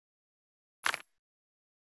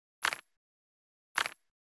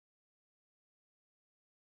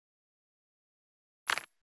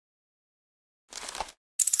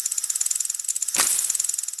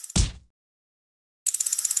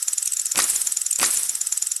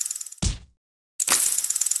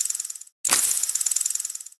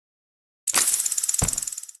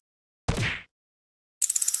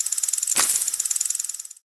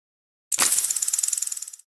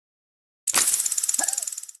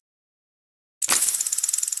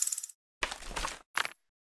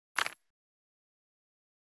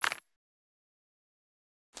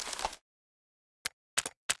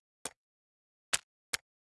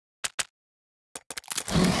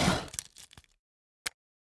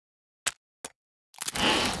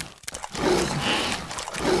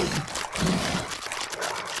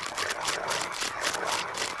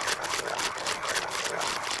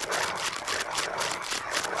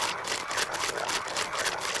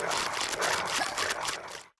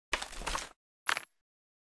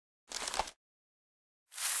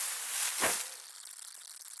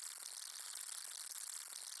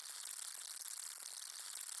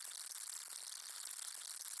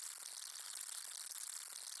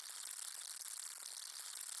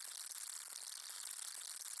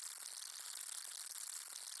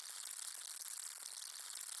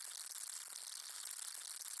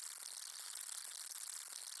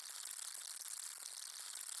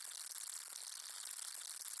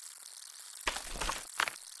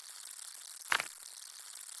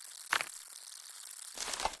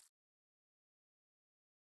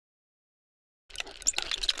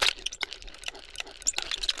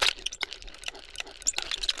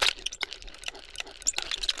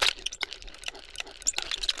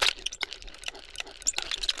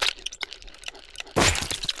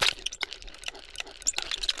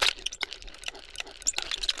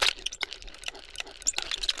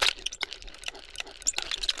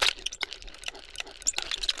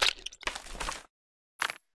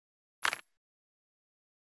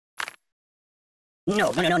No,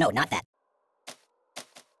 not that.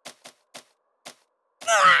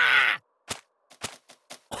 Ah!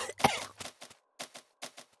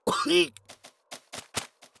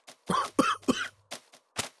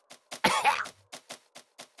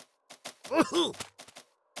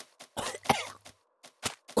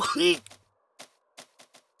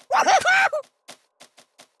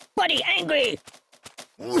 Buddy, angry!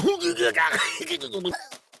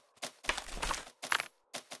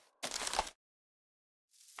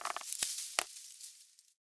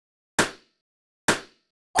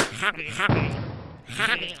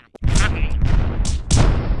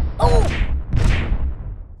 Oh!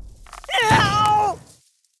 Ow!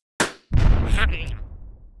 Ow!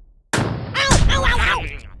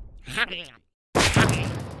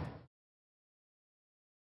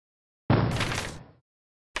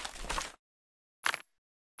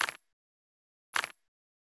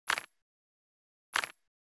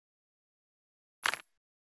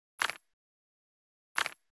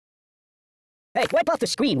 Hey, wipe off the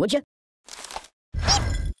screen, would you? Oh,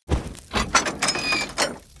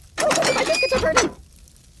 my biscuits are burning!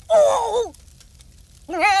 Oh!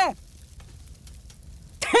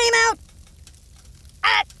 Time out!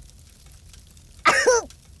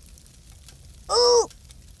 Ooh!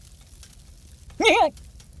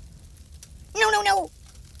 No!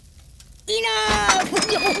 Enough!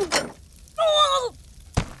 Oh!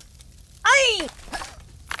 Aye!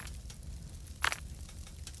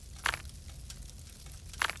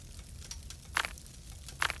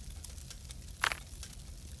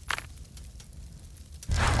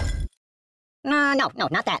 No,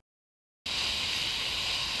 not that.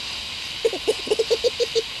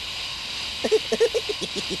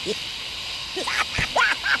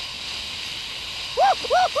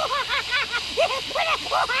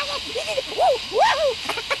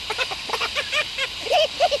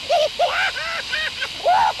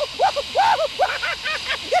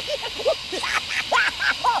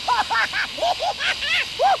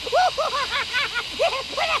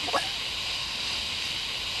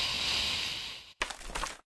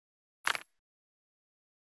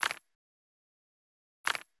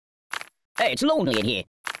 Hey, it's lonely in here.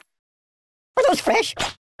 Are those fresh?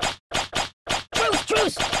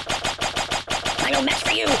 Truce! I no match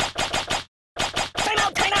for you! Time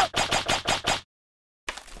out!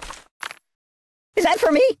 Is that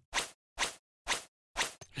for me?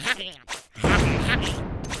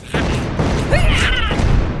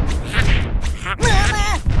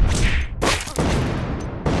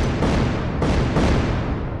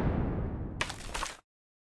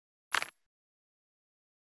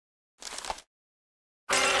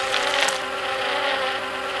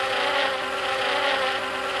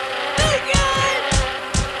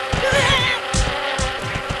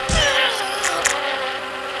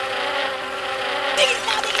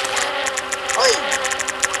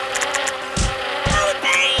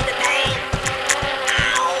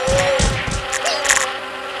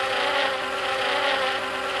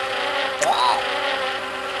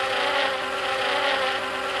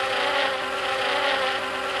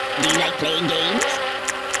 Do you like playing games?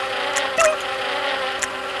 No.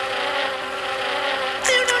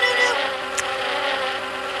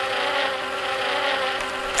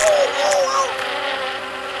 Oh.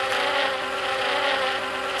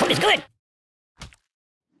 Food is good.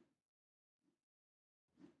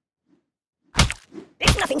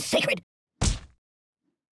 There's nothing sacred.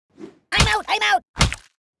 I'm out.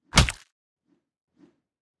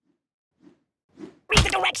 Read the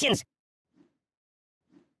directions.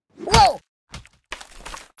 Whoa!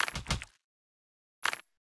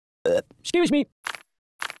 Excuse me.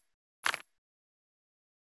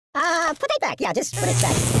 Put it back. Yeah, just put it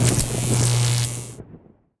back.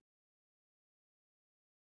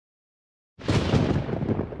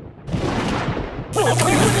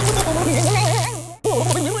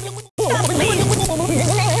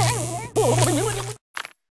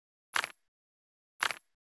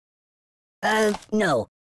 No.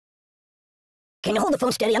 Can you hold the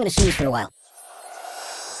phone steady? I'm gonna snooze for a while.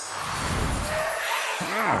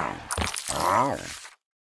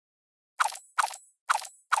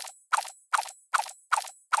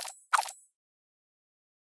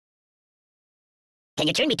 Can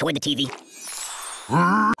you turn me toward the TV?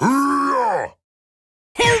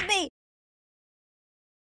 Help me!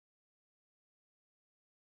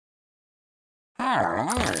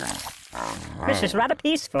 This is rather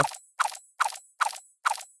peaceful.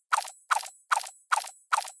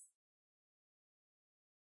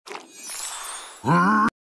 I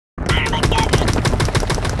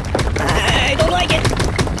don't like it.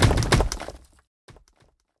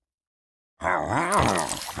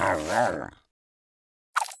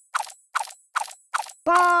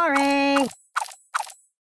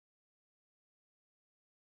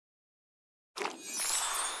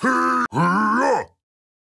 Nothing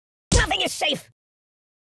is safe.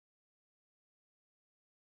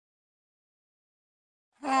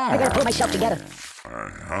 I gotta pull myself together.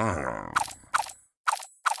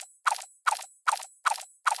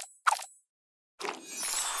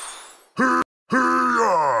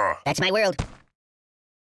 That's my world.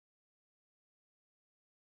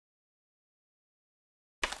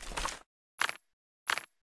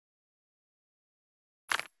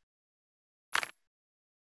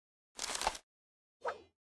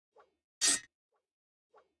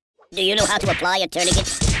 Do you know how to apply a tourniquet?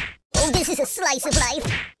 Oh, this is a slice of life.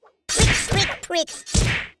 Prick, prick, prick.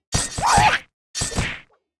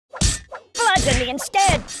 Bludgeon me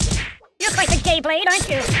instead. You're quite the gay blade, aren't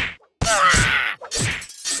you?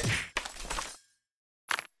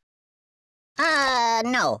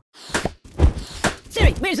 No.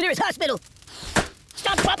 Siri, where's the nearest hospital?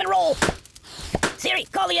 Stop, drop, and roll. Siri,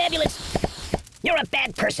 call the ambulance. You're a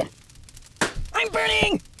bad person. I'm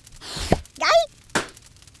burning! Guy?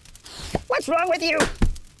 What's wrong with you?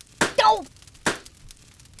 Go!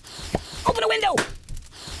 Open a window!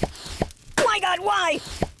 My God, why?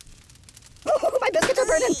 Oh, my biscuits are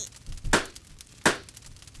burning.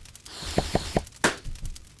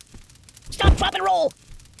 Stop, drop, and roll.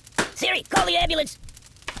 Siri, call the ambulance.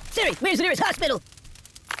 Siri, where's the nearest hospital?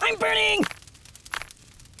 I'm burning!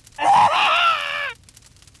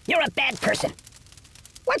 You're a bad person.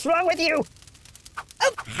 What's wrong with you?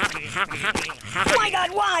 Oh. My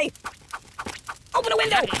God, why? Open a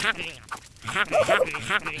window!